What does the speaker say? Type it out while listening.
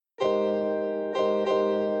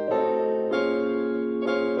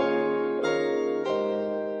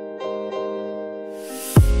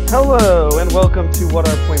Hello, and welcome to What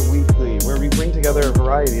Our Point Weekly, where we bring together a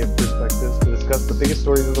variety of perspectives to discuss the biggest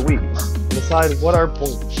stories of the week and decide what our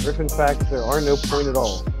point is, or if in fact there are no point at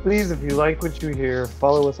all. Please, if you like what you hear,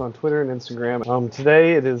 follow us on Twitter and Instagram.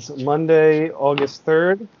 Today it is Monday, August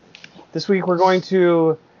 3rd. This week we're going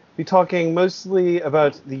to be talking mostly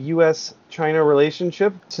about the U.S.-China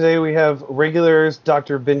relationship. Today we have regulars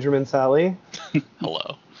Dr. Benjamin Sally.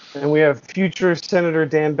 Hello. And we have future Senator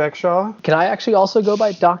Dan Beckshaw. Can I actually also go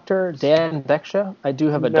by Dr. Dan Beckshaw? I do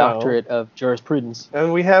have a doctorate of jurisprudence.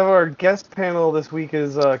 And we have our guest panel this week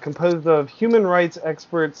is composed of human rights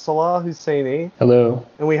expert Salah Husseini. Hello.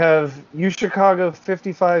 And we have UChicago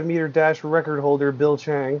 55-meter dash record holder Bill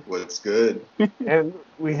Chang. What's good? And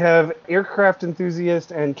we have aircraft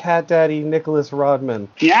enthusiast and cat daddy Nicholas Rodman.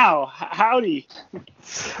 Yow, howdy.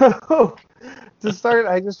 So, to start,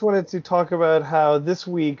 I just wanted to talk about how this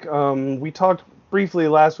week, we talked briefly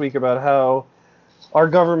last week about how our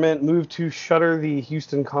government moved to shutter the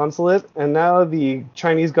Houston consulate, and now the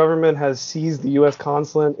Chinese government has seized the U.S.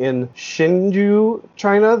 consulate in Hsinchu,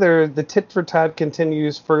 China. The tit-for-tat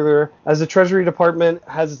continues further, as the Treasury Department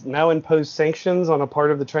has now imposed sanctions on a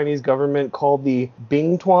part of the Chinese government called the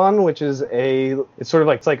Bingtuan, which is it's sort of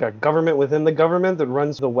like, it's like a government within the government that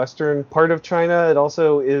runs the western part of China. It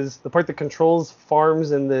also is the part that controls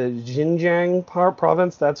farms in the Xinjiang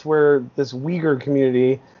province. That's where this Uyghur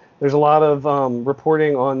community. There's a lot of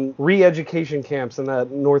reporting on re-education camps in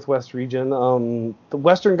that northwest region. The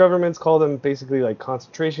Western governments call them basically like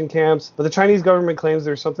concentration camps, but the Chinese government claims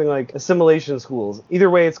there's something like assimilation schools.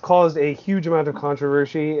 Either way, it's caused a huge amount of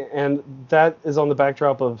controversy, and that is on the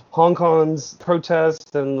backdrop of Hong Kong's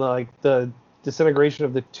protests and like the disintegration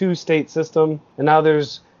of the two-state system. And now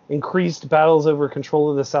there's increased battles over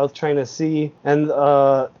control of the South China Sea, and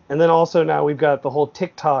then also now we've got the whole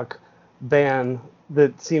TikTok ban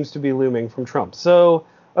that seems to be looming from Trump. So,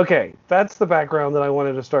 okay, that's the background that I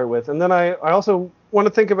wanted to start with. And then I also want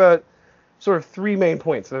to think about sort of three main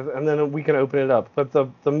points, and then we can open it up. But the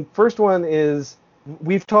first one is,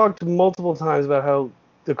 we've talked multiple times about how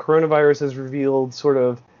the coronavirus has revealed sort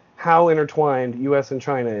of how intertwined U.S. and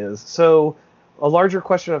China is. So a larger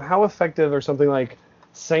question of how effective are something like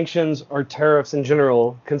sanctions or tariffs in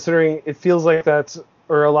general, considering it feels like that's,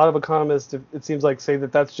 or a lot of economists, it seems like, say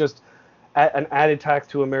that that's just an added tax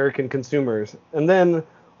to American consumers. And then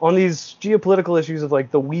on these geopolitical issues of like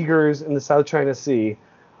the Uyghurs in the South China Sea,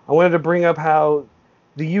 I wanted to bring up how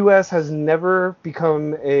the U.S. has never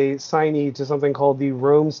become a signee to something called the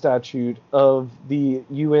Rome Statute of the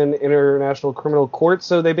UN International Criminal Court.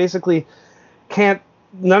 So they basically can't,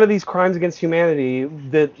 none of these crimes against humanity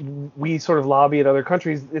that we sort of lobby at other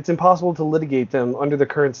countries, it's impossible to litigate them under the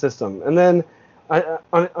current system. And then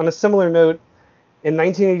on a similar note, in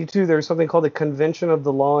 1982, there was something called the Convention of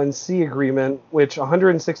the Law and Sea Agreement, which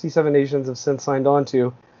 167 nations have since signed on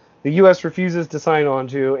to. The U.S. refuses to sign on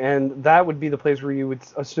to, and that would be the place where you would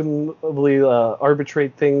assumably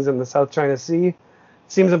arbitrate things in the South China Sea. It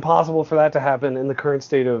seems impossible for that to happen in the current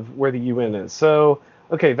state of where the UN is. So,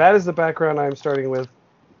 okay, that is the background I'm starting with.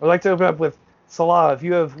 I'd like to open up with Salah.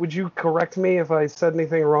 Would you correct me if I said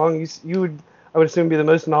anything wrong? You would, I would assume, be the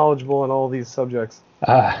most knowledgeable on all these subjects.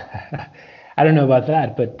 I don't know about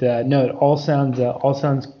that, but no, it all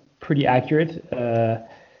sounds pretty accurate. I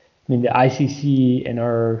mean, the ICC and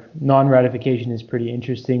our non-ratification is pretty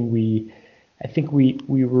interesting. I think we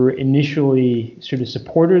were initially sort of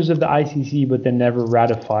supporters of the ICC, but then never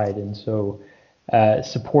ratified, and so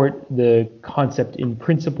support the concept in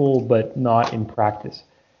principle, but not in practice,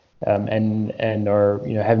 and are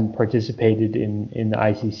haven't participated in the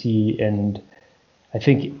ICC. And I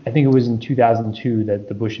think it was in 2002 that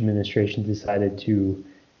the Bush administration decided to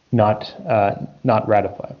not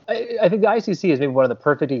ratify. I think the ICC is maybe one of the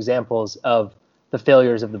perfect examples of the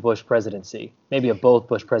failures of the Bush presidency, maybe of both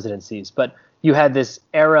Bush presidencies. But you had this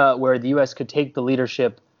era where the U.S. could take the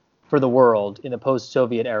leadership for the world in the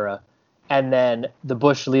post-Soviet era, and then the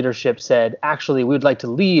Bush leadership said, actually, we would like to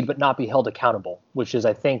lead but not be held accountable, which is,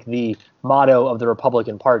 I think, the motto of the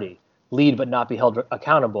Republican Party: lead but not be held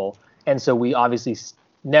accountable. And so we obviously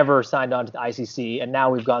never signed on to the ICC, and now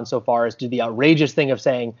we've gone so far as to do the outrageous thing of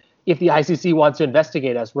saying, if the ICC wants to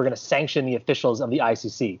investigate us, we're going to sanction the officials of the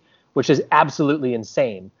ICC, which is absolutely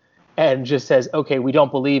insane, and just says, okay, we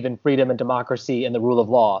don't believe in freedom and democracy and the rule of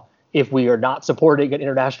law if we are not supporting an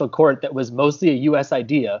international court that was mostly a U.S.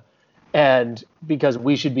 idea, and because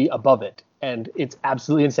we should be above it. And it's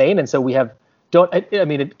absolutely insane. And so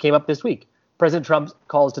it came up this week. President Trump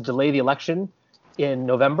calls to delay the election in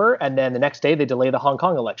November, and then the next day they delay the Hong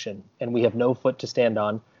Kong election, and we have no foot to stand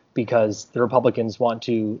on because the Republicans want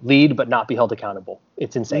to lead but not be held accountable.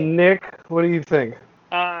 It's insane. Nick, what do you think?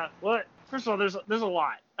 I Well, first of all, there's a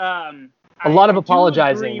lot. A lot of I do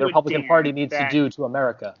apologizing agree the with Republican Dan Party needs to that- do to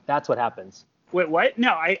America. That's what happens. Wait, what?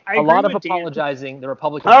 No, I A agree lot of with Dan. apologizing the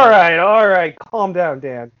Republican All Party. right, calm down,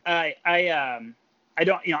 Dan. I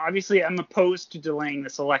don't, obviously I'm opposed to delaying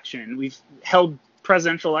this election. We've held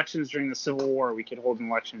presidential elections during the Civil War. We could hold an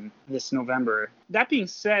election this November. That being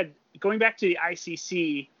said, going back to the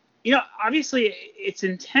ICC, obviously its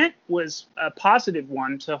intent was a positive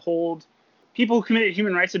one, to hold people who committed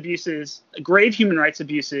human rights abuses, grave human rights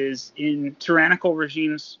abuses in tyrannical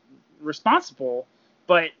regimes responsible.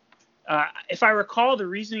 But if I recall, the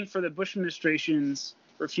reasoning for the Bush administration's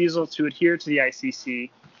refusal to adhere to the ICC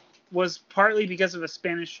was partly because of a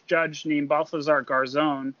Spanish judge named Balthazar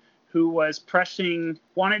Garzón, who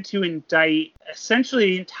wanted to indict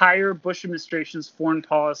essentially the entire Bush administration's foreign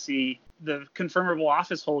policy, the confirmable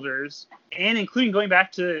office holders, and including going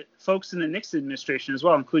back to folks in the Nixon administration as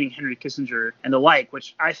well, including Henry Kissinger and the like,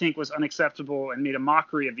 which I think was unacceptable and made a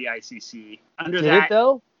mockery of the ICC. Did it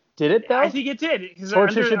though? I think it did.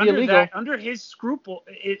 Torture should be illegal. Under his scruple,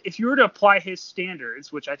 if you were to apply his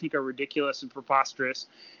standards, which I think are ridiculous and preposterous,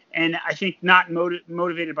 and I think not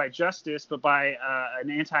motivated by justice, but by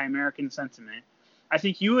an anti-American sentiment, I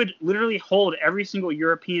think you would literally hold every single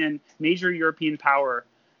major European power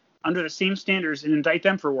under the same standards and indict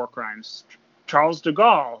them for war crimes. Charles de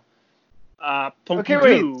Gaulle,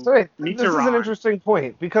 Pompidou, wait. Mitterrand. This is an interesting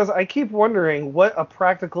point, because I keep wondering what a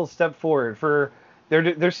practical step forward for.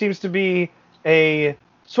 There seems to be a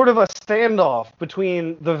sort of a standoff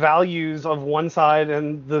between the values of one side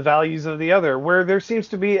and the values of the other, where there seems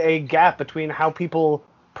to be a gap between how people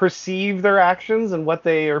perceive their actions and what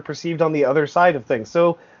they are perceived on the other side of things.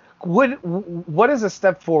 So what is a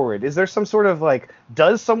step forward? Is there some sort of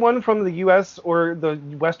does someone from the U.S. or the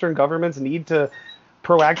Western governments need to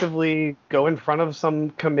proactively go in front of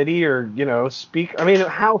some committee or, speak? I mean,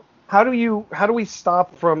 how do we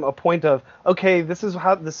stop from a point of, okay, this is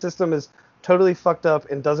how the system is totally fucked up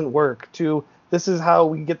and doesn't work, to this is how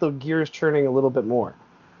we get the gears churning a little bit more?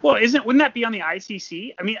 Well, wouldn't that be on the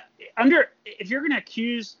ICC? I mean, if you're going to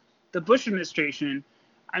accuse the Bush administration,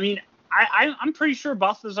 I mean, I'm pretty sure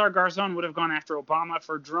Balthazar Garzón would have gone after Obama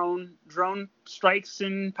for drone strikes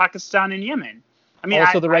in Pakistan and Yemen. I mean,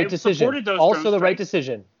 also the right decision. Also the right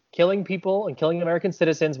decision. Killing people and killing American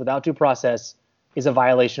citizens without due process is a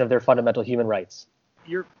violation of their fundamental human rights.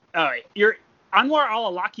 Anwar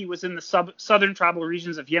al-Awlaki was in the southern tribal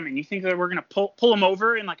regions of Yemen. You think that we're going to pull him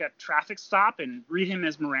over in a traffic stop and read him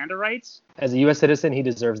his Miranda rights? As a U.S. citizen, he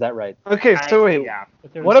deserves that right. Okay, so wait. Yeah.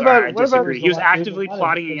 What about he was actively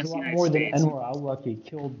plotting against the United States. More than Anwar al-Awlaki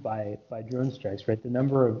killed by drone strikes, right? The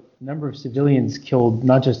number of civilians killed,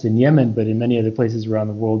 not just in Yemen but in many other places around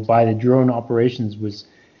the world, by the drone operations was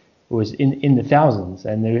in the thousands,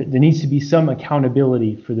 and there needs to be some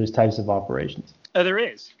accountability for those types of operations. There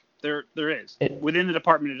is. There is within the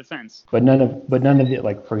Department of Defense. But none of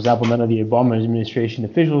the, for example, none of the Obama administration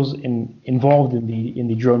officials involved in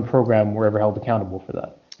the drone program were ever held accountable for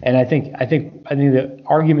that. And I think the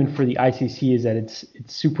argument for the ICC is that it's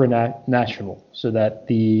supranational, so that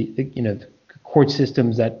the court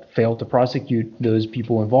systems that fail to prosecute those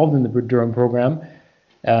people involved in the drone program,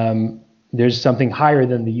 there's something higher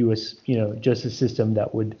than the U.S. Justice system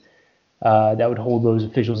that would hold those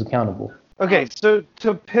officials accountable. Okay, so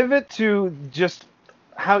to pivot to just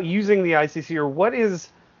how using the ICC, or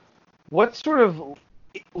what sort of,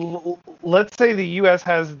 let's say the U.S.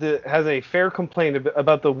 has a fair complaint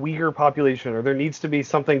about the Uyghur population, or there needs to be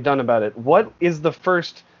something done about it. What is the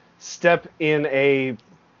first step in a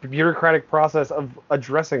bureaucratic process of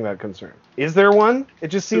addressing that concern? Is there one? It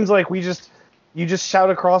just seems like you just shout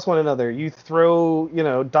across one another. You throw,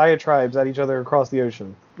 diatribes at each other across the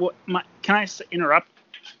ocean. Well, can I interrupt?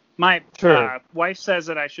 My wife says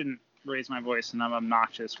that I shouldn't raise my voice, and I'm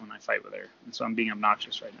obnoxious when I fight with her, and so I'm being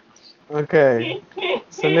obnoxious right now. Okay.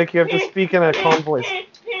 So Nick, you have to speak in a calm voice.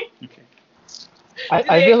 Okay.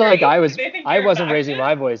 I feel like I wasn't raising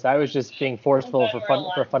my voice. I was just being forceful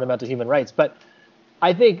for fundamental human rights. But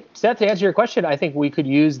I think, Seth, to answer your question, I think we could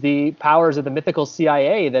use the powers of the mythical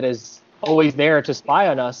CIA that is always there to spy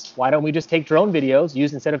on us. Why don't we just take drone videos,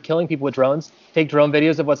 instead of killing people with drones, take drone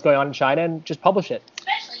videos of what's going on in China and just publish it?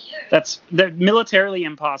 That's militarily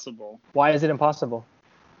impossible. Why is it impossible?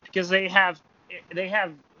 Because they have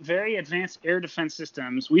very advanced air defense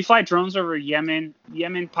systems. We fly drones over Yemen,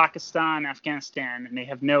 Pakistan, Afghanistan, and they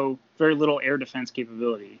have very little air defense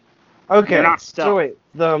capability. Okay, so wait,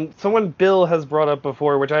 someone Bill has brought up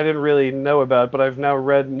before, which I didn't really know about, but I've now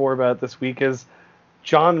read more about this week, is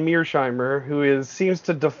John Mearsheimer, who seems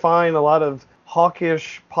to define a lot of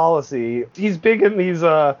hawkish policy. He's big in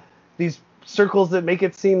these circles that make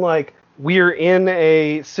it seem like we're in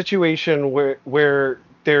a situation where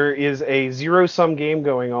there is a zero-sum game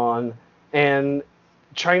going on, and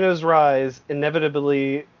China's rise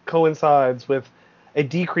inevitably coincides with a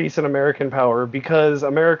decrease in American power because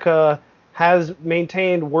America has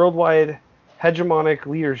maintained worldwide hegemonic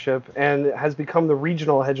leadership and has become the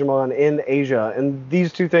regional hegemon in Asia, and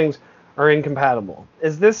these two things are incompatible.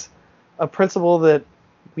 Is this a principle that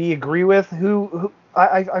we agree with?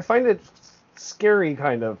 I find it scary,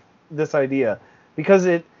 kind of, this idea, because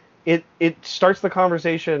it starts the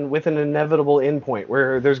conversation with an inevitable endpoint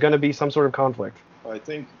where there's going to be some sort of conflict. I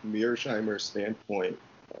think Mearsheimer's standpoint,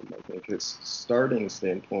 I think his starting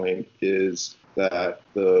standpoint is that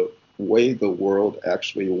the way the world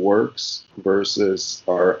actually works versus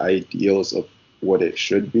our ideals of what it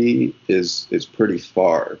should be is pretty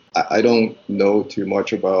far. I don't know too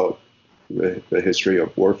much about the history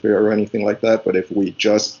of warfare or anything like that, but if we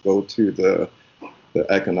just go to the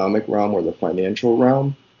economic realm or the financial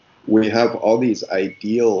realm, we have all these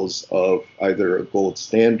ideals of either a gold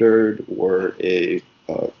standard or a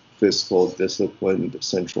fiscal disciplined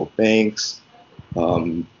central banks,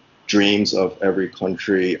 dreams of every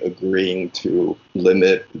country agreeing to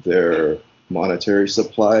limit their monetary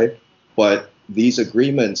supply. But these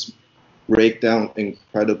agreements break down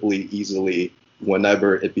incredibly easily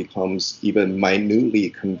whenever it becomes even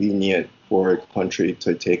minutely convenient for a country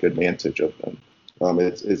to take advantage of them.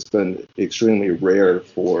 It's been extremely rare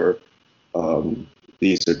for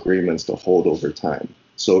these agreements to hold over time.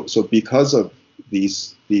 So because of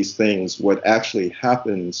these things, what actually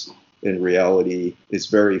happens in reality is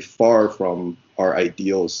very far from our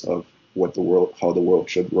ideals of how the world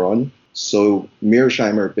should run. So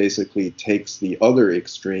Mearsheimer basically takes the other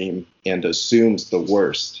extreme and assumes the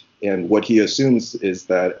worst. And what he assumes is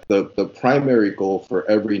that the primary goal for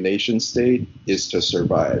every nation state is to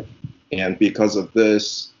survive. And because of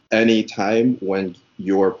this, any time when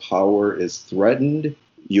your power is threatened,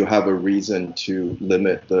 you have a reason to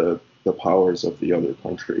limit the powers of the other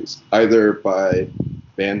countries, either by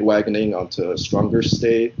bandwagoning onto a stronger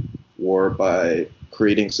state or by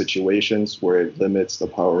creating situations where it limits the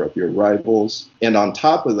power of your rivals. And on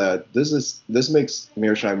top of that, this makes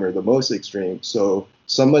Mearsheimer the most extreme. So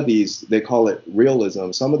some of these, they call it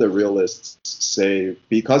realism. Some of the realists say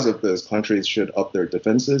because of this, countries should up their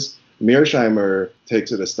defenses. Mearsheimer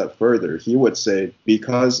takes it a step further. He would say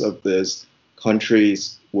because of this,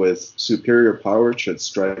 countries with superior power should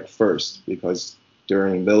strike first, because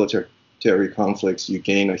during military conflicts, you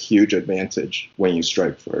gain a huge advantage when you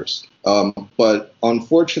strike first. But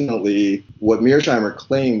unfortunately, what Mearsheimer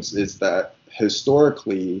claims is that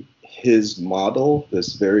historically, his model,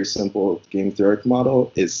 this very simple game theoretic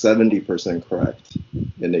model, is 70% correct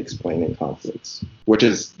in explaining conflicts, which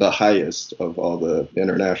is the highest of all the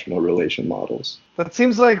international relation models. That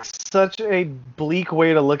seems like such a bleak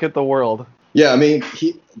way to look at the world. Yeah, I mean,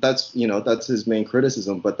 that's his main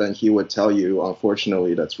criticism, but then he would tell you,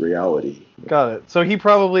 unfortunately, that's reality. Got it. So he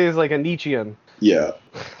probably is like a Nietzschean. Yeah.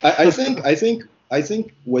 I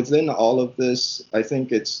think within all of this, I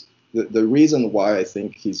think it's the reason why I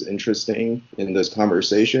think he's interesting in this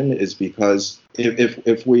conversation is because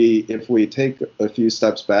if we take a few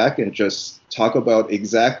steps back and just talk about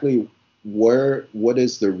exactly what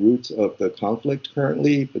is the root of the conflict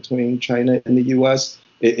currently between China and the US,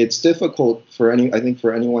 it's difficult for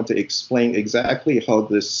anyone to explain exactly how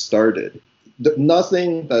this started.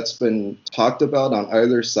 Nothing that's been talked about on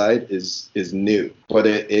either side is new, but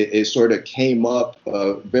it sort of came up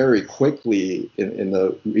very quickly in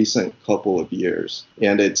the recent couple of years,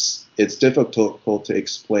 and it's difficult to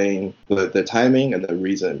explain the timing and the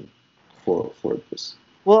reason for this.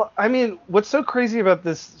 Well, I mean, what's so crazy about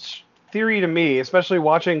this theory to me, especially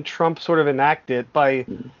watching Trump sort of enact it by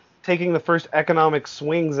taking the first economic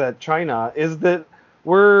swings at China, is that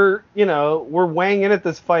we're weighing in at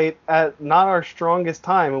this fight at not our strongest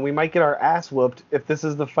time, and we might get our ass whooped if this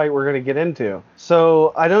is the fight we're going to get into.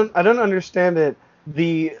 So I don't understand it.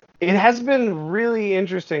 It has been really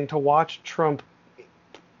interesting to watch Trump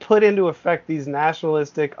put into effect these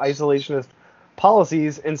nationalistic, isolationist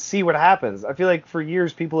policies and see what happens. I feel like for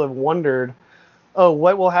years people have wondered, oh,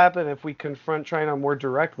 what will happen if we confront China more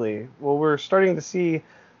directly? Well, we're starting to see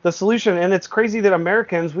the solution, and it's crazy that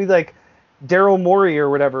Americans, we like Daryl Morey or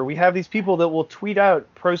whatever, we have these people that will tweet out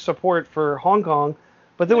pro support for Hong Kong,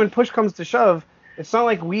 but then when push comes to shove, it's not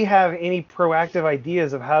like we have any proactive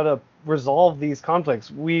ideas of how to resolve these conflicts.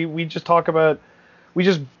 We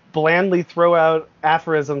just blandly throw out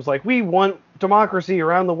aphorisms like, we want democracy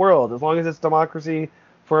around the world as long as it's democracy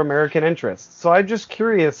for American interests. So I'm just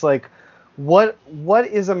curious, like, what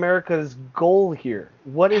is America's goal here?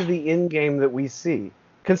 What is the end game that we see?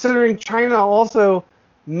 Considering China also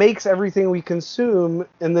makes everything we consume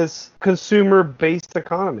in this consumer-based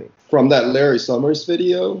economy. From that Larry Summers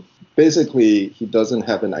video, basically he doesn't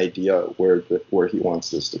have an idea where he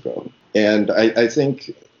wants this to go. And I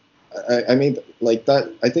think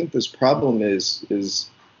this problem is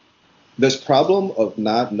this problem of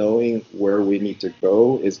not knowing where we need to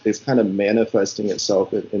go is kind of manifesting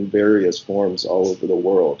itself in various forms all over the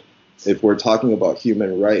world. If we're talking about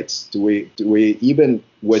human rights, do we even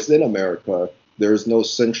within America, there's no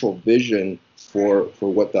central vision for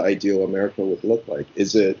what the ideal America would look like?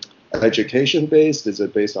 Is it education based? Is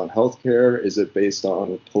it based on healthcare? Is it based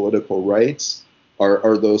on political rights?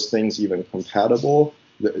 Are those things even compatible?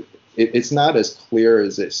 It's not as clear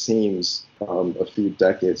as it seems a few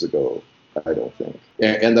decades ago, I don't think.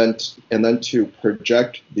 And then to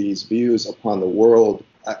project these views upon the world,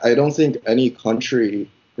 I don't think any country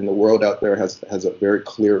in the world out there has a very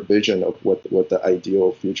clear vision of what the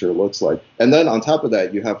ideal future looks like. And then on top of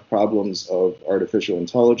that, you have problems of artificial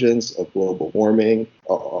intelligence, of global warming.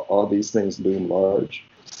 All these things loom large.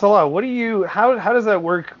 Salah, how does that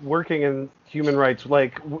working in human rights?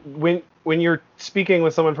 Like when you're speaking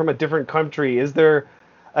with someone from a different country, is there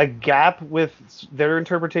a gap with their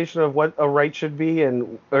interpretation of what a right should be,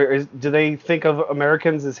 do they think of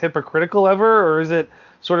Americans as hypocritical ever, or is it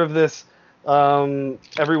sort of this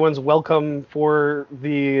everyone's welcome for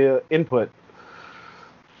the input?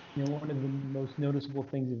 One of the most noticeable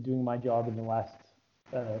things of doing my job in the last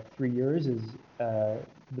 3 years is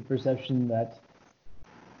the perception that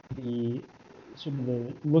the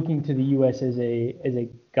looking to the U.S. as a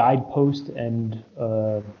guidepost and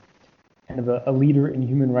kind of a leader in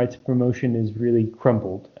human rights promotion is really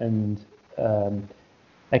crumbled, and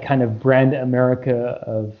that kind of brand America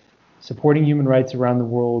of supporting human rights around the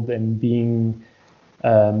world and being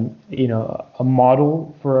a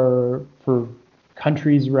model for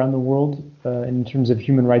countries around the world in terms of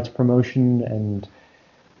human rights promotion and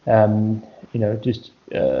just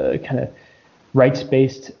kind of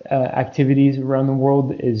rights-based activities around the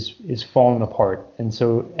world is falling apart. And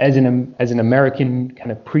so as an American kind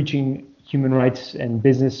of preaching human rights and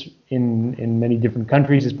business in many different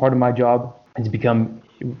countries as part of my job, it's become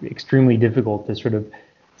extremely difficult to sort of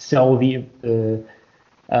sell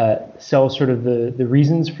sort of the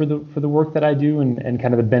reasons for the work that I do and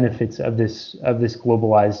kind of the benefits of this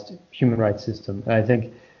globalized human rights system. And I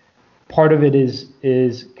think part of it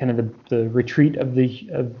is kind of the retreat of the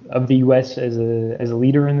U.S. as a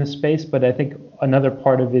leader in this space, but I think another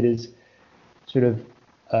part of it is sort of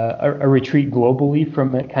a retreat globally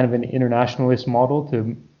from a kind of an internationalist model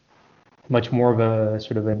to much more of a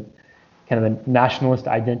sort of a kind of a nationalist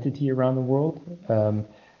identity around the world.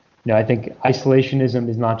 I think isolationism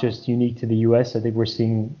is not just unique to the U.S. I think we're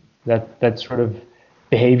seeing that sort of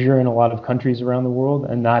behavior in a lot of countries around the world,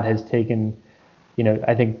 and that has taken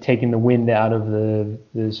the wind out of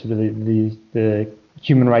the sort of the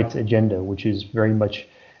human rights agenda, which is very much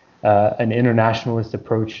an internationalist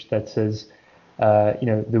approach that says,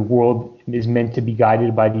 the world is meant to be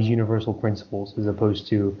guided by these universal principles, as opposed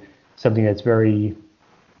to something that's very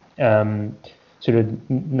sort of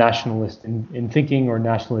nationalist in thinking or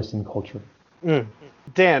nationalist in culture.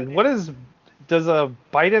 Dan, does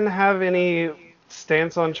Biden have any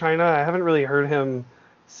stance on China? I haven't really heard him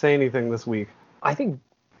say anything this week. I think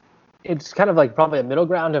it's kind of like probably a middle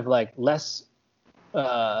ground of like less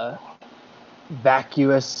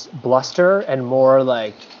vacuous bluster and more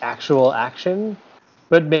like actual action.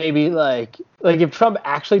 But maybe like if Trump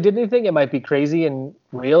actually did anything, it might be crazy and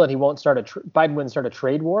real, and he won't Biden wouldn't start a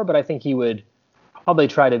trade war. But I think he would probably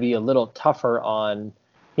try to be a little tougher on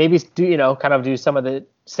maybe do some of the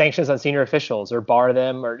sanctions on senior officials or bar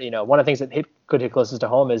them, or one of the things that could hit closest to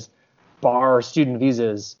home is bar student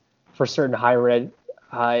visas for certain high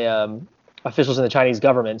officials in the Chinese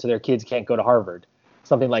government, so their kids can't go to Harvard.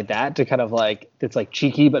 Something like that to kind of like it's like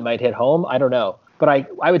cheeky but might hit home. I don't know. But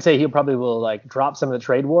I would say he probably will like drop some of the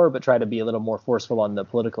trade war, but try to be a little more forceful on the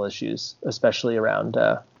political issues, especially around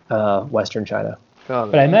Western China.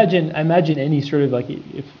 But I imagine any sort of like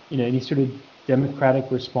if any sort of democratic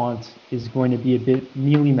response is going to be a bit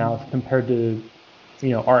mealy-mouthed compared to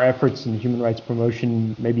our efforts in human rights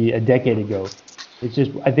promotion maybe a decade ago. It's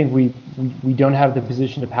just I think we don't have the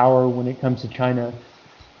position of power when it comes to China.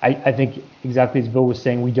 I think exactly as Bill was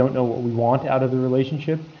saying, we don't know what we want out of the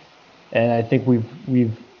relationship, and I think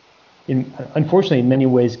we've unfortunately in many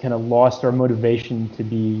ways kind of lost our motivation to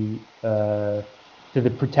be to the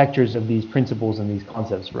protectors of these principles and these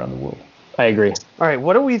concepts around the world. I agree. All right,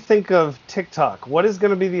 what do we think of TikTok? What is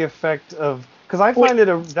going to be the effect of? Because I find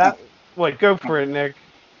Wait, go for it, Nick.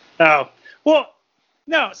 Oh, well,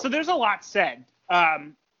 no. So there's a lot said.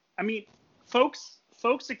 I mean, folks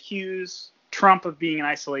accuse Trump of being an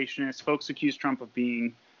isolationist. Folks accuse Trump of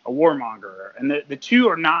being a warmonger, and the two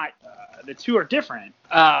are not. The two are different.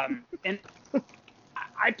 And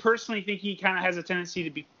I personally think he kind of has a tendency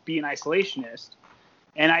to be an isolationist.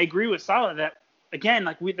 And I agree with Salah that, again,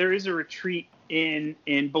 like there is a retreat in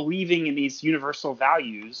believing in these universal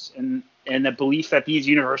values and the belief that these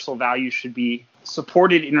universal values should be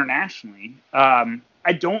supported internationally.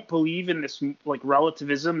 I don't believe in this like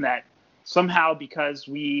relativism that somehow because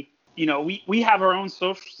we have our own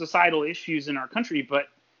societal issues in our country, but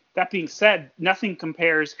that being said, nothing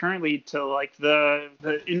compares currently to like the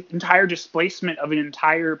entire displacement of an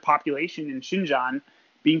entire population in Xinjiang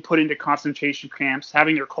being put into concentration camps,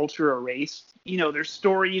 having their culture erased. There's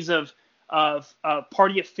stories of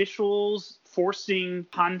party officials forcing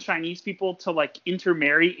Han Chinese people to like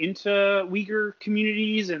intermarry into Uyghur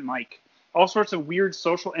communities and like all sorts of weird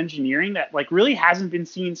social engineering that like really hasn't been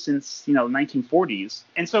seen since 1940s.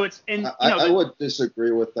 And so it's I would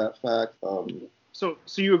disagree with that fact. So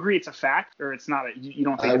you agree it's a fact, or it's not? You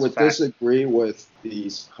don't think I it's a would fact? disagree with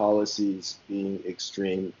these policies being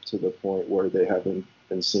extreme to the point where they haven't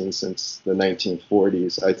been seen since the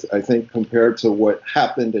 1940s. I think compared to what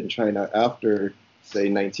happened in China after,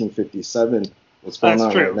 say, 1957, what's going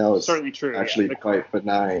on right now is certainly true. Actually quite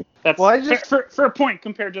benign. That's Well, I just for a point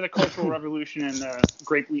compared to the Cultural Revolution and the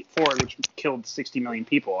Great Leap Forward, which killed 60 million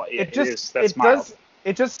people.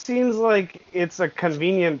 It just seems like it's a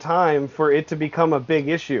convenient time for it to become a big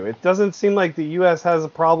issue. It doesn't seem like the U.S. has a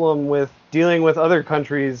problem with dealing with other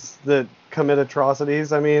countries that commit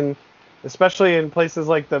atrocities. I mean, especially in places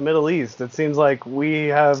like the Middle East, it seems like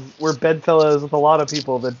we're bedfellows with a lot of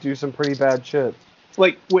people that do some pretty bad shit.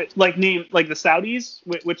 Like the Saudis.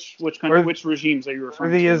 Which country? Which regimes are you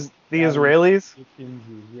referring to? The Israelis.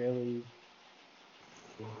 Israelis.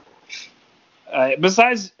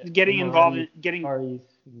 Besides getting involved in getting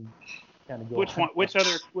which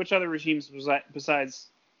other regimes besides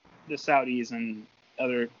the Saudis and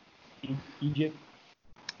other Egypt,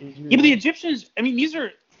 Israel. Yeah, but the Egyptians, I mean,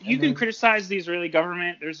 you can criticize the Israeli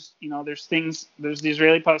government. There's the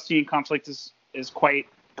Israeli-Palestinian conflict is quite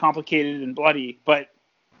complicated and bloody, but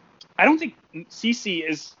I don't think Sisi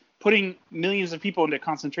is putting millions of people into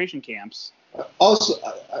concentration camps. Also,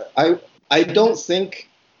 I don't think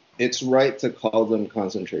it's right to call them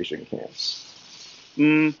concentration camps.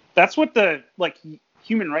 That's what the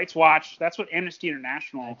Human Rights Watch. That's what Amnesty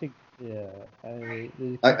International. I think. Yeah.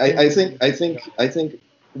 I think.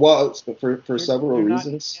 Well, for several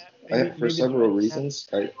reasons.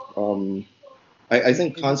 I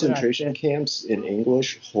think concentration camps in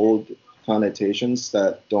English hold connotations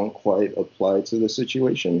that don't quite apply to the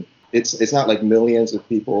situation. It's not like millions of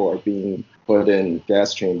people are being put in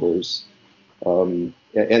gas chambers. And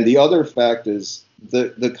the other fact is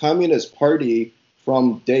the Communist Party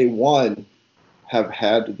from day one have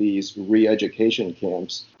had these re-education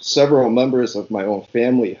camps. Several members of my own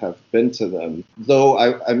family have been to them. Though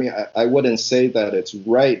I wouldn't say that it's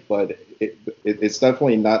right, but it's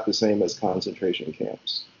definitely not the same as concentration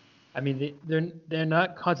camps. I mean, they're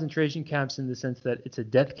not concentration camps in the sense that it's a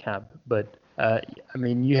death camp, but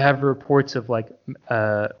you have reports of like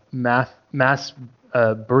mass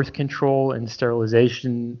birth control and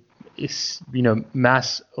sterilization, is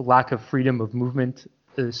mass lack of freedom of movement.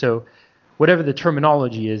 So whatever the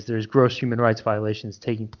terminology is, there's gross human rights violations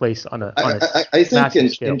taking place on a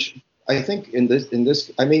massive scale. I think in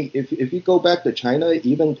this, I mean, if you go back to China,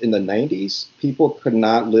 even in the 90s, people could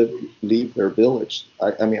not leave their village.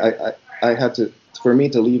 I had to, for me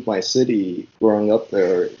to leave my city growing up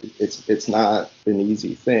there, it's not an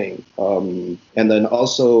easy thing. And then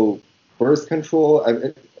also birth control.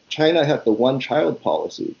 China had the one-child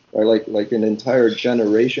policy, right? Like an entire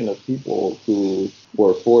generation of people who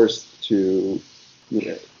were forced to,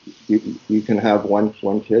 you can have one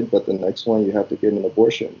kid, but the next one you have to get an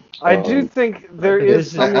abortion. I do think there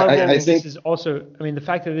is some level. I think this is also. I mean, the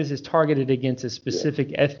fact that this is targeted against a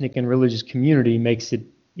specific ethnic and religious community makes it,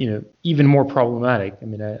 even more problematic. I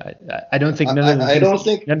mean, I don't think none of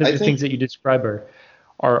the things that you describe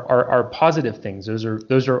are positive things.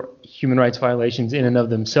 Those are human rights violations in and of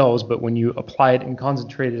themselves. But when you apply it and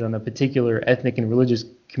concentrate it on a particular ethnic and religious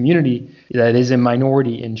community that is a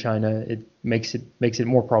minority in China, it makes it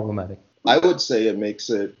more problematic. I would say it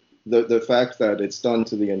makes it the fact that it's done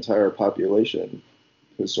to the entire population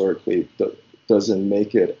historically doesn't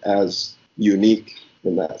make it as unique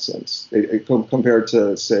in that sense. Compared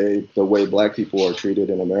to, say, the way black people are treated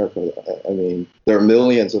in America. I mean, there are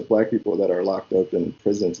millions of black people that are locked up in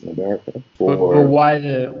prisons in America for. But why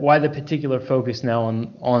the particular focus now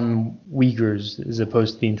on Uyghurs as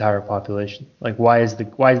opposed to the entire population? Like, why is the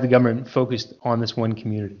government focused on this one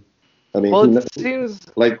community? I mean, Well, who it seems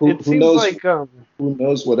who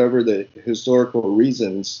knows whatever the historical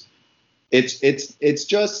reasons. It's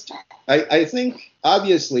just, I think,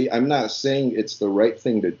 obviously, I'm not saying it's the right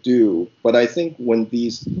thing to do, but I think when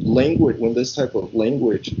this type of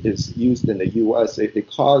language is used in the U.S., it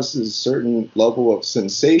causes certain level of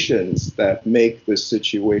sensations that make the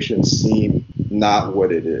situation seem not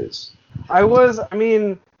what it is.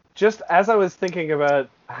 Just as I was thinking about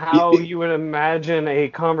how you would imagine a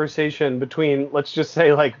conversation between, let's just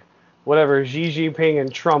say, like, whatever, Xi Jinping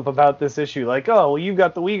and Trump about this issue. Like, oh, well, you've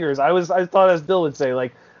got the Uyghurs. I thought, as Bill would say,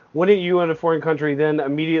 like, wouldn't you in a foreign country then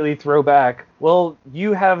immediately throw back? Well,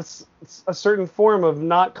 you have a certain form of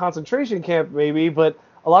not concentration camp maybe, but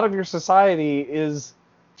a lot of your society is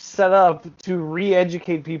set up to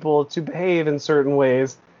re-educate people to behave in certain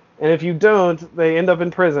ways. And if you don't, they end up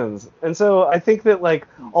in prisons. And so I think that, like,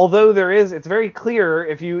 although it's very clear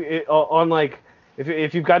if you've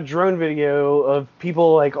got drone video of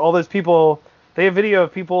people, like all those people, they have video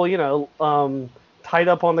of people, tied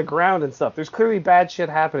up on the ground and stuff. There's clearly bad shit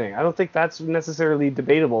happening. I don't think that's necessarily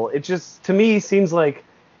debatable. It just, to me, seems like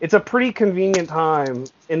it's a pretty convenient time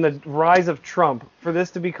in the rise of Trump for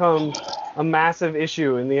this to become a massive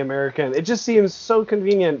issue in the American. It just seems so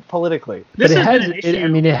convenient politically. But it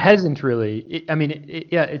hasn't really.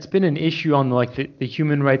 It's been an issue on the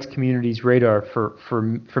human rights community's radar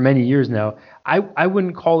for many years now. I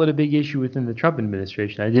wouldn't call it a big issue within the Trump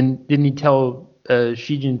administration. Didn't he tell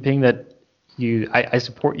Xi Jinping that I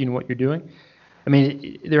support you in what you're doing? I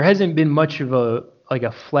mean, there hasn't been much of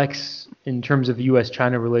a flex in terms of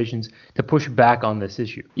U.S.-China relations to push back on this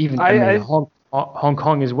issue. Even Hong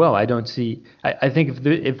Kong as well. I don't see. I think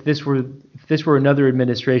if this were another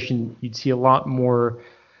administration, you'd see a lot more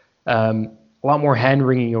hand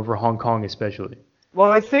wringing over Hong Kong, especially.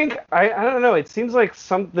 Well, I think I don't know. It seems like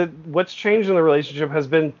what's changed in the relationship has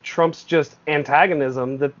been Trump's just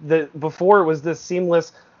antagonism. That before it was this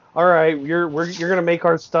seamless. All right, you're gonna make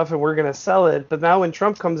our stuff and we're gonna sell it. But now when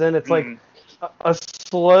Trump comes in, it's like a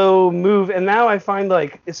slow move. And now I find,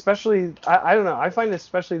 like, especially I don't know. I find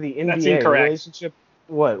especially the India relationship.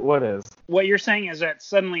 What is? What you're saying is that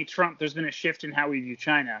suddenly there's been a shift in how we view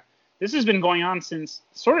China. This has been going on since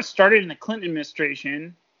sort of started in the Clinton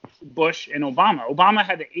administration, Bush and Obama. Obama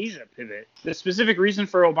had the Asia pivot. The specific reason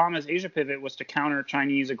for Obama's Asia pivot was to counter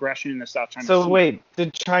Chinese aggression in the South China Sea. So wait,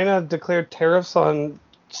 did China declare tariffs on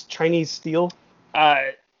Chinese steel?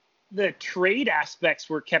 The trade aspects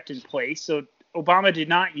were kept in place. So Obama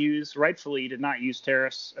rightfully did not use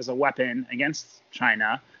tariffs as a weapon against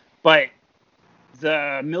China, but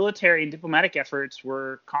the military and diplomatic efforts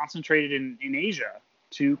were concentrated in Asia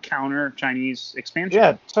to counter Chinese expansion.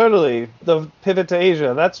 Yeah, totally. The pivot to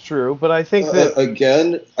Asia, that's true. But I think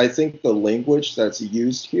that I think the language that's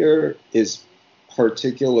used here is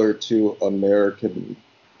particular to American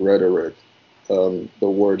rhetoric. The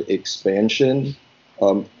word expansion,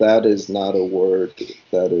 that is not a word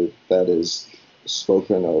that is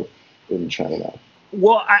spoken of in China.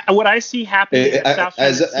 Well, what I see happening in South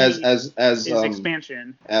China Sea is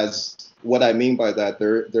expansion. As what I mean by that,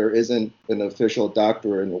 there isn't an official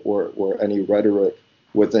doctrine or any rhetoric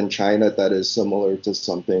within China that is similar to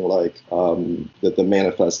something like the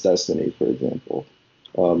Manifest Destiny, for example.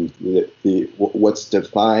 What's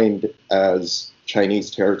defined as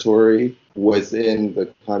Chinese territory within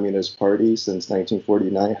the Communist Party since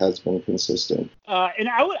 1949 has been consistent. And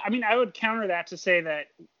I would counter that to say that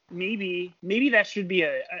maybe that should be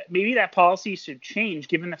maybe that policy should change,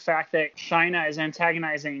 given the fact that China is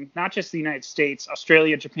antagonizing not just the United States,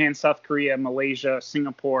 Australia, Japan, South Korea, Malaysia,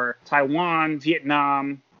 Singapore, Taiwan,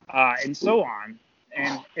 Vietnam, and so on.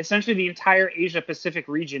 And essentially the entire Asia Pacific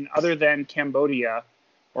region, other than Cambodia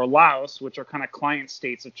or Laos, which are kind of client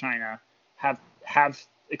states of China, have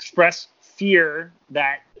expressed fear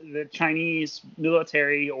that the Chinese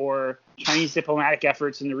military or Chinese diplomatic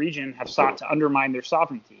efforts in the region have sought to undermine their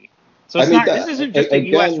sovereignty. So this isn't just a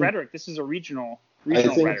U.S. rhetoric. This is a regional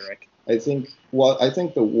rhetoric. I think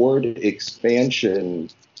the word expansion,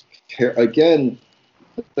 again,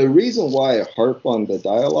 the reason why I harp on the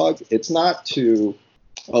dialogue, it's not to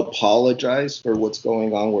apologize for what's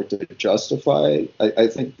going on or to justify. I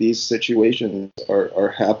think these situations are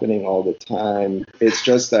happening all the time. It's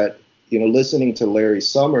just that, listening to Larry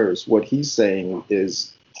Summers, what he's saying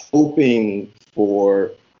is hoping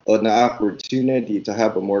for an opportunity to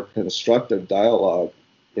have a more constructive dialogue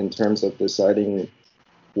in terms of deciding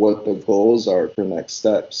what the goals are for next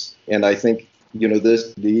steps. And I think,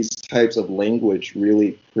 these types of language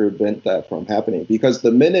really prevent that from happening, because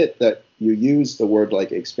the minute that you use the word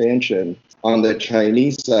like expansion on the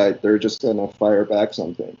Chinese side, they're just going to fire back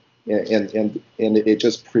something. And it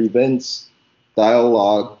just prevents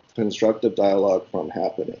dialogue, constructive dialogue from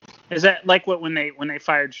happening. Is that like when they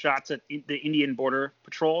fired shots at the Indian Border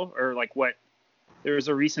Patrol, or like what? There was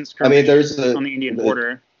a recent skirmish on the Indian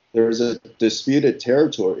border. There's a disputed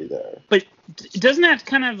territory there. But doesn't that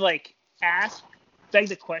kind of like beg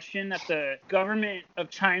the question that the government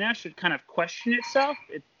of China should kind of question itself?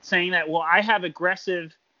 It's saying that, well, I have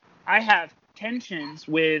tensions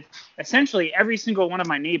with essentially every single one of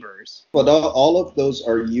my neighbors. But all of those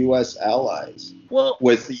are U.S. allies. Well,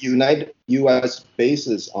 with the United U.S.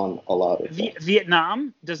 bases on a lot of them.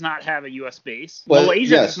 Vietnam does not have a U.S. base.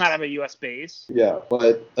 Malaysia does not have a U.S. base. Yeah,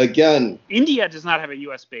 but again, India does not have a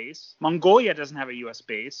U.S. base. Mongolia doesn't have a U.S.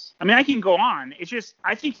 base. I mean, I can go on. It's just,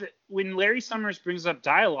 I think that when Larry Summers brings up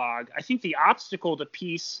dialogue, I think the obstacle to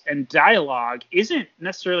peace and dialogue isn't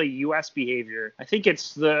necessarily U.S. behavior. I think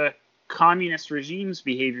it's the communist regime's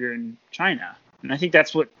behavior in China. And I think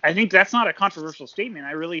that's not a controversial statement.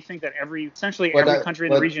 I really think that every country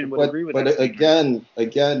in the region would agree with that. But again,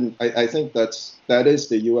 I think that is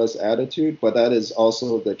the U.S. attitude, but that is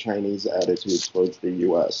also the Chinese attitude towards the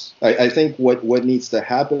U.S. I think what needs to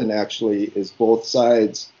happen actually is both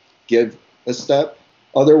sides give a step.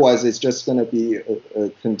 Otherwise, it's just going to be a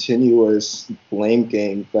continuous blame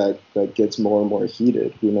game that gets more and more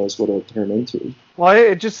heated. Who knows what it'll turn into? Well,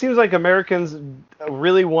 it just seems like Americans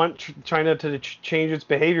really want China to change its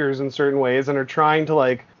behaviors in certain ways, and are trying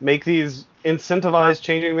to make these incentivize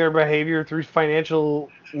changing their behavior through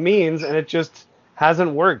financial means, and it just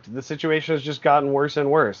hasn't worked. The situation has just gotten worse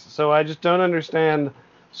and worse. So I just don't understand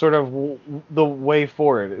sort of the way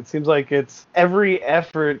forward. It seems like every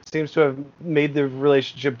effort seems to have made the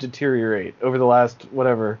relationship deteriorate over the last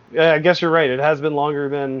whatever. I guess you're right. It has been longer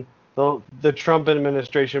than the Trump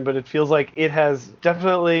administration, but it feels like it has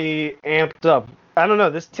definitely amped up. I don't know,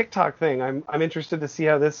 this TikTok thing. I'm interested to see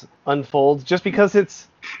how this unfolds, just because it's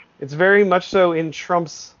very much so in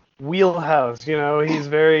Trump's wheelhouse. He's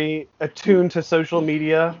very attuned to social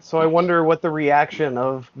media, so I wonder what the reaction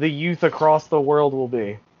of the youth across the world will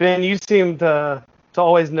be. Ben, you seem to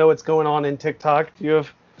always know what's going on in TikTok. Do you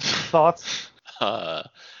have thoughts?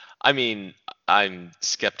 I mean, I'm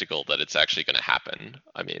skeptical that it's actually going to happen.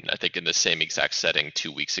 I mean, I think in the same exact setting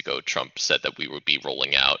 2 weeks ago, Trump said that we would be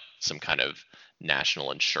rolling out some kind of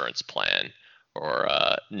national insurance plan or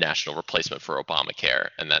national replacement for Obamacare,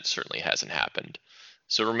 and that certainly hasn't happened.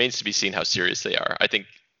 So it remains to be seen how serious they are. I think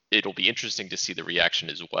it'll be interesting to see the reaction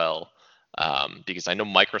as well, because I know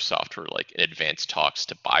Microsoft were in advanced talks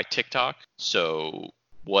to buy TikTok. So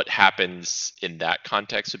what happens in that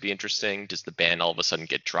context would be interesting. Does the ban all of a sudden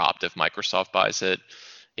get dropped if Microsoft buys it?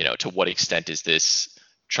 To what extent is this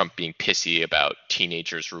Trump being pissy about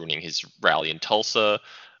teenagers ruining his rally in Tulsa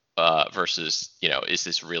versus, is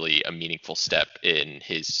this really a meaningful step in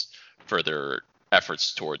his further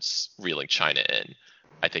efforts towards reeling China in?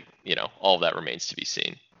 I think, all of that remains to be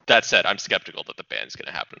seen. That said, I'm skeptical that the ban is going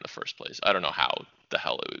to happen in the first place. I don't know how the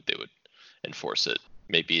hell they would enforce it.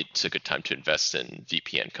 Maybe it's a good time to invest in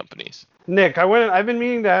VPN companies. Nick, I've been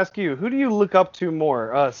meaning to ask you, who do you look up to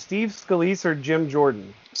more, Steve Scalise or Jim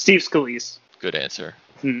Jordan? Steve Scalise. Good answer.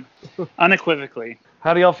 Unequivocally.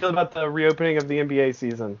 How do y'all feel about the reopening of the NBA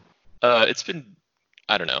season? It's been,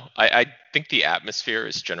 I don't know. I think the atmosphere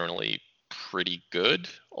is generally pretty good,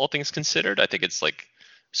 all things considered. I think it's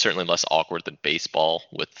certainly less awkward than baseball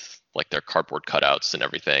with their cardboard cutouts and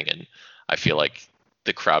everything. And I feel like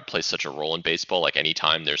the crowd plays such a role in baseball.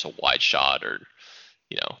 Anytime there's a wide shot or,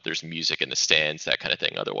 there's music in the stands, that kind of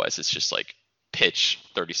thing. Otherwise, it's just pitch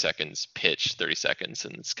 30 seconds, pitch 30 seconds.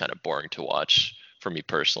 And it's kind of boring to watch for me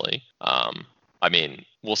personally. I mean,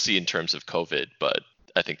 we'll see in terms of COVID, but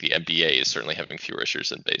I think the NBA is certainly having fewer issues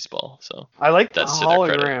than baseball. So I like the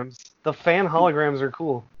holograms. The fan holograms are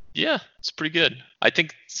cool. Yeah, it's pretty good. I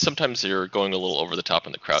think sometimes they're going a little over the top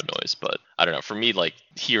in the crowd noise, but I don't know. For me,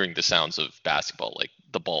 hearing the sounds of basketball,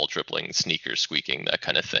 the ball dribbling, sneakers squeaking, that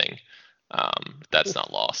kind of thing, that's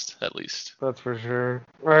not lost, at least. That's for sure.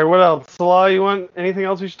 All right, what else? Salah, you want anything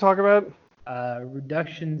else we should talk about?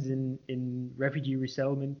 Reductions in refugee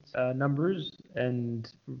resettlement numbers,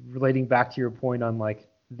 and relating back to your point on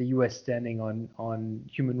the U.S. standing on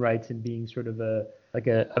human rights and being sort of a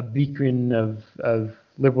beacon of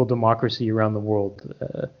liberal democracy around the world.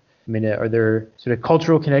 I mean, are there sort of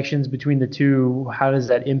cultural connections between the two? How does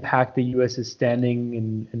that impact the U.S.'s standing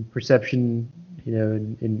and perception,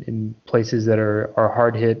 in places that are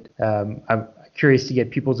hard hit? I'm curious to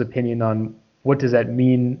get people's opinion on what does that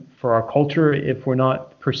mean for our culture if we're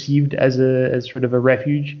not perceived as sort of a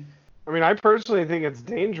refuge. I mean, I personally think it's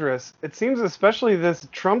dangerous. It seems especially this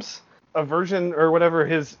Trump's aversion or whatever,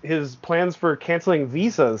 his plans for canceling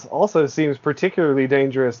visas also seems particularly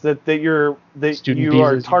dangerous. That you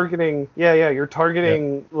are targeting. You're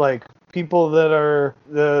targeting like people that are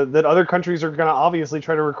that other countries are going to obviously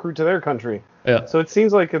try to recruit to their country. Yeah. So it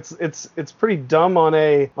seems like it's pretty dumb on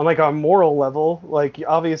like a moral level. Like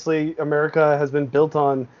obviously America has been built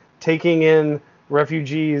on taking in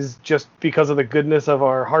refugees just because of the goodness of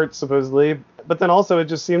our hearts, supposedly. But then also it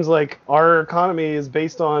just seems like our economy is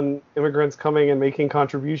based on immigrants coming and making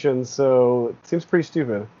contributions. So it seems pretty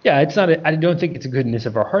stupid. Yeah, it's not. I don't think it's a goodness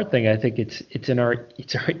of our heart thing. I think it's in our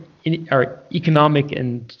economic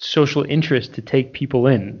and social interest to take people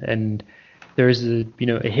in. And there's a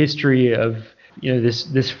history of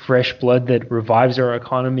this fresh blood that revives our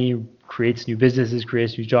economy, creates new businesses,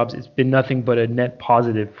 creates new jobs. It's been nothing but a net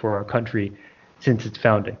positive for our country since its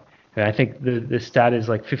founding. And I think the stat is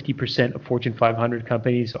like 50% of Fortune 500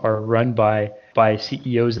 companies are run by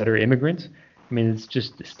CEOs that are immigrants. I mean, it's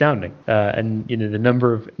just astounding. And the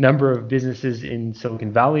number of businesses in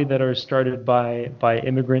Silicon Valley that are started by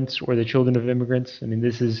immigrants or the children of immigrants. I mean,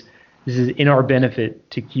 this is in our benefit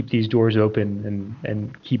to keep these doors open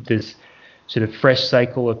and keep this sort of fresh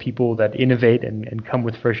cycle of people that innovate and come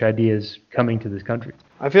with fresh ideas coming to this country.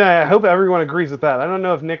 I hope everyone agrees with that. I don't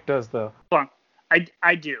know if Nick does though. Well,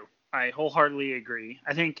 I do. I wholeheartedly agree.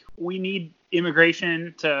 I think we need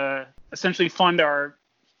immigration to essentially fund our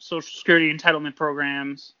Social Security entitlement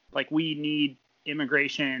programs. Like, we need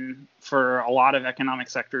immigration for a lot of economic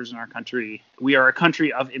sectors in our country. We are a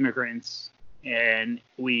country of immigrants, and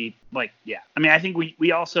I think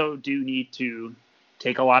we also do need to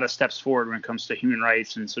take a lot of steps forward when it comes to human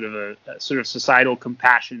rights and sort of a sort of societal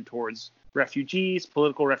compassion towards refugees,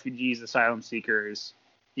 political refugees, asylum seekers.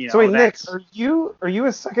 So wait, Nick, are you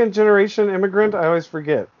a second generation immigrant? I always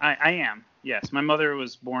forget. I am. Yes, my mother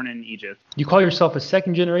was born in Egypt. You call yourself a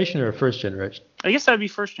second generation or a first generation? I guess that'd be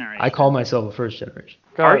first generation. I call myself a first generation.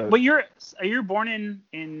 But are you born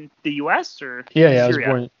in the U.S. or Yeah,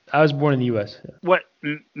 Syria? I was born in the U.S. Yeah. What,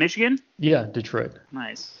 Michigan? Yeah, Detroit.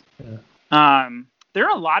 Nice. Yeah. There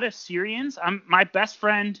are a lot of Syrians. My best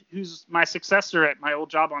friend, who's my successor at my old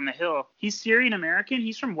job on the Hill, he's Syrian American.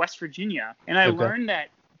 He's from West Virginia, and I learned that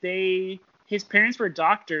his parents were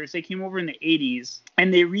doctors. They came over in the 80s,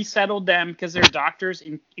 and they resettled them because they're doctors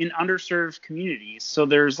in underserved communities. So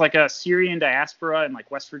there's like a Syrian diaspora in like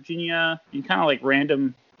West Virginia and kind of like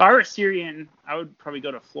random. If I were a Syrian, I would probably go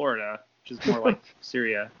to Florida, which is more like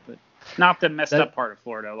Syria, but not the messed up part of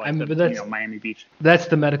Florida, like Miami Beach. That's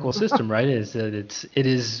the medical system, right? It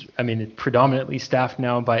is predominantly staffed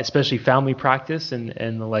now by especially family practice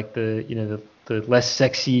and like the less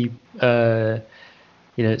sexy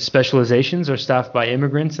specializations are staffed by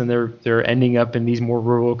immigrants, and they're ending up in these more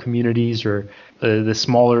rural communities or the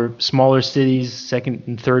smaller cities, second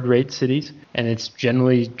and third rate cities. And it's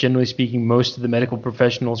generally speaking, most of the medical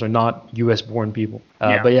professionals are not U.S. born people.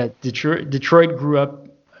 But yeah, Detroit grew up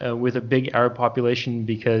with a big Arab population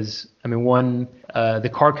because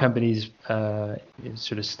the car companies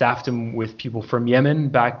sort of staffed them with people from Yemen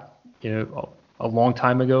back a long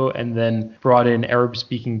time ago, and then brought in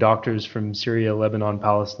Arab-speaking doctors from Syria, Lebanon,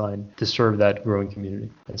 Palestine to serve that growing community.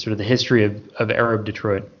 That's sort of the history of Arab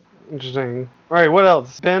Detroit. Interesting. All right, what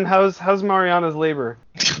else? Ben, how's Mariana's labor?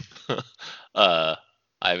 I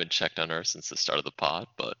haven't checked on her since the start of the pod,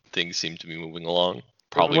 but things seem to be moving along.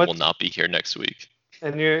 Probably will not be here next week.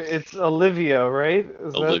 And it's Olivia, right?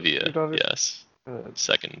 Olivia, yes.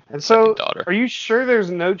 Second daughter. Are you sure there's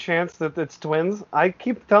no chance that it's twins? I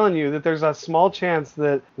keep telling you that there's a small chance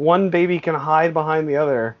that one baby can hide behind the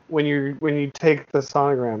other when you take the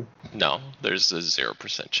sonogram. No, there's a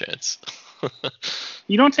 0% chance.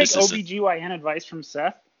 You don't take OBGYN advice from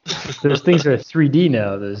Seth? Those things are 3D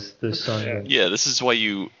now, those sonograms. Yeah, this is why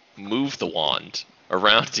you move the wand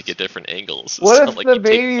around to get different angles. What if the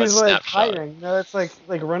baby is like hiding? No, it's like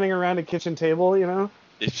running around a kitchen table,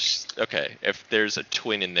 If there's a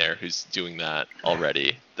twin in there who's doing that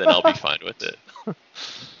already, then I'll be fine with it.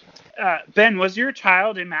 Ben, was your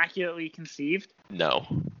child immaculately conceived? No,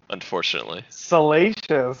 unfortunately.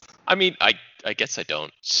 Salacious. I mean, I guess I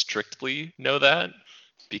don't strictly know that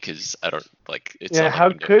because I don't it's yeah. not How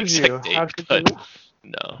like could you? Date, How could but you?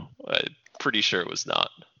 No, I'm pretty sure it was not.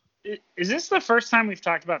 Is this the first time we've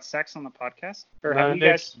talked about sex on the podcast? Or have you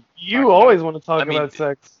Nick, guys? you always want to talk about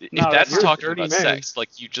sex. If No, that's you're talking dirty about man. sex,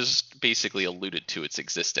 like you just basically alluded to its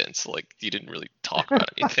existence. Like you didn't really talk about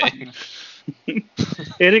anything.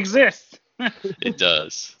 It exists. It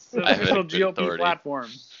does. It's an I have official good GOP authority.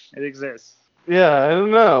 platform. It exists. Yeah, I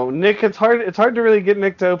don't know. Nick, it's hard to really get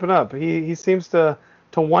Nick to open up. He seems to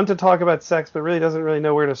want to talk about sex, but really doesn't really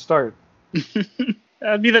know where to start.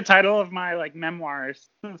 That'd be the title of my like memoirs,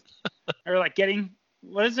 or like getting.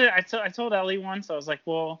 What is it? I told Ellie once. I was like,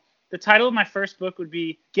 well, the title of my first book would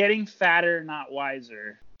be "Getting Fatter, Not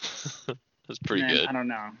Wiser." That's pretty And then, good. I don't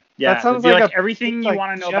know. Yeah, That sounds it'd be like everything you like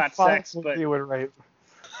want to know Jeff about sex, Foxworthy but would write.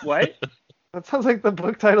 what? That sounds like the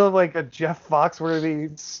book title of like a Jeff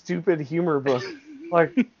Foxworthy stupid humor book.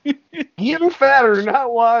 Like, getting fatter,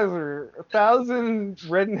 not wiser. 1,000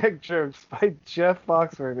 redneck jokes by Jeff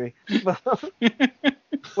Foxworthy.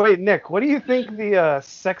 Wait, Nick, what do you think the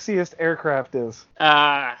sexiest aircraft is?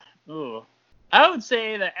 Ooh. I would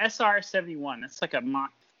say the SR-71. That's like a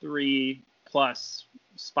Mach 3 plus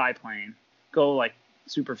spy plane. Go like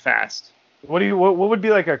super fast. What would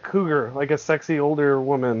be like a cougar, like a sexy older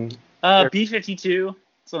woman? B-52.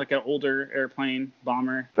 It's like an older airplane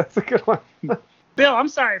bomber. That's a good one. Bill, I'm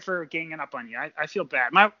sorry for ganging up on you. I feel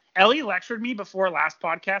bad. Ellie lectured me before last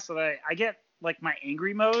podcast, so that I get like my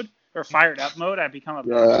angry mode or fired up mode. I become a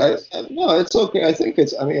No, it's okay. I think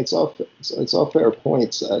it's all fair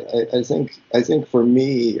points. I think for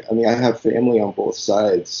me, I mean, I have family on both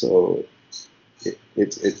sides, so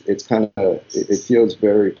it's kind of it feels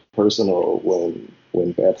very personal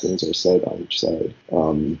when bad things are said on each side,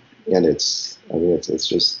 and it's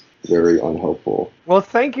just very unhelpful. Well,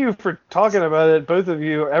 thank you for talking about it, both of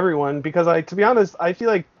you, everyone, because to be honest, I feel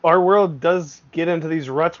like our world does get into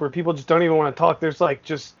these ruts where people just don't even want to talk. There's like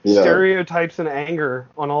just stereotypes and anger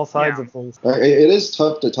on all sides of things. It is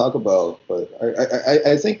tough to talk about, but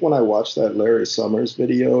I think when I watched that Larry Summers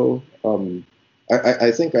video,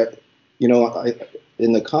 I think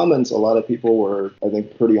in the comments, a lot of people were, I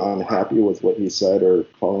think, pretty unhappy with what he said or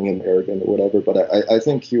calling him arrogant or whatever. But I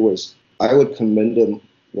think I would commend him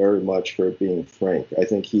very much for being frank. I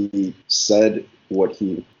think he said what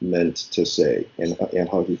he meant to say and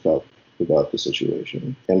how he felt about the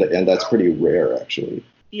situation. And that's pretty rare, actually.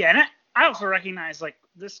 Yeah, and I also recognize, like,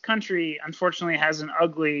 this country, unfortunately, has an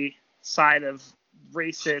ugly side of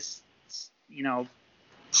racist,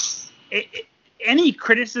 any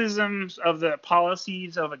criticisms of the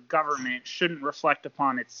policies of a government shouldn't reflect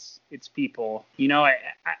upon its people. I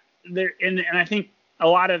think a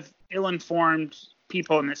lot of ill-informed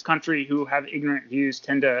people in this country who have ignorant views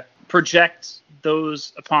tend to project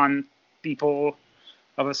those upon people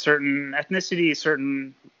of a certain ethnicity,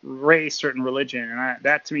 certain race, certain religion, and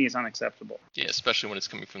that to me is unacceptable. Yeah, especially when it's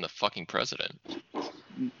coming from the fucking president.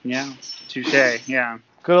 Yeah, touche. Yeah.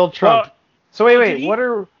 Good old Trump. Well, so wait,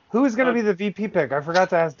 who's going to be the VP pick? I forgot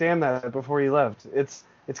to ask Dan that before he left. It's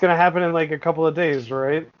going to happen in like a couple of days,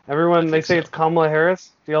 right? They say it's Kamala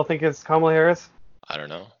Harris. Do y'all think it's Kamala Harris? I don't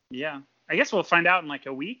know. Yeah. I guess we'll find out in like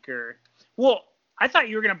a week or... Well, I thought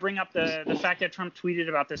you were going to bring up the fact that Trump tweeted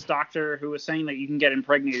about this doctor who was saying that you can get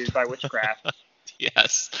impregnated by witchcraft.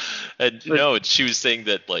 Yes. And no, she was saying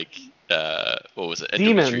that, like, what was it?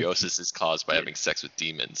 Demons. Endometriosis is caused by having sex with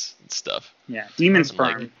demons and stuff. Yeah, demon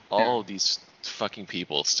sperm. Like, all of these fucking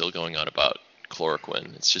people still going on about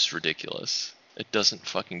chloroquine. It's just ridiculous. It doesn't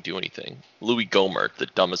fucking do anything. Louis Gohmert, the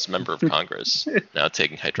dumbest member of Congress, now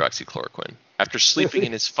taking hydroxychloroquine. After sleeping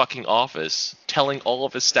in his fucking office, telling all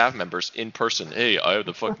of his staff members in person, hey, I have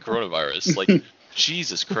the fucking coronavirus. Like,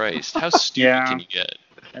 Jesus Christ. How stupid can you get?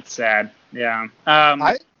 That's sad. Yeah.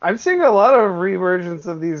 I'm seeing a lot of reemergence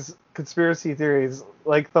of these conspiracy theories.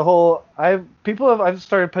 Like the whole... I've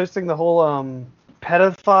started posting the whole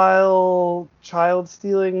pedophile child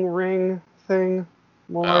stealing ring thing.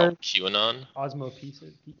 More. Oh, QAnon? Osmo Pizza.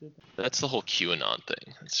 That's the whole QAnon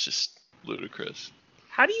thing. It's just ludicrous.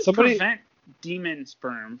 How do you prevent demon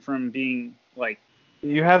sperm from being like...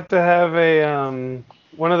 You have to have a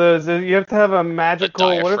one of those. You have to have a magical.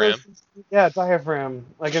 A diaphragm. What are those? Yeah, diaphragm,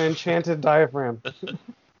 like an enchanted diaphragm.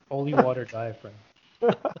 Holy water diaphragm.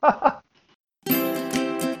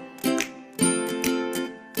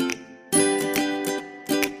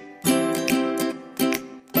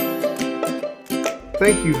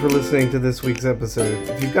 Thank you for listening to this week's episode.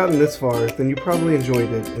 If you've gotten this far, then you probably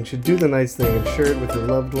enjoyed it and should do the nice thing and share it with your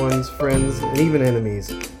loved ones, friends, and even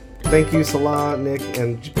enemies. Thank you, Salah, Nick,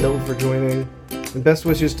 and Bill for joining. And best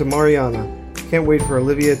wishes to Mariana. Can't wait for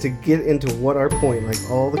Olivia to get into What Our Point like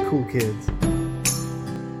all the cool kids.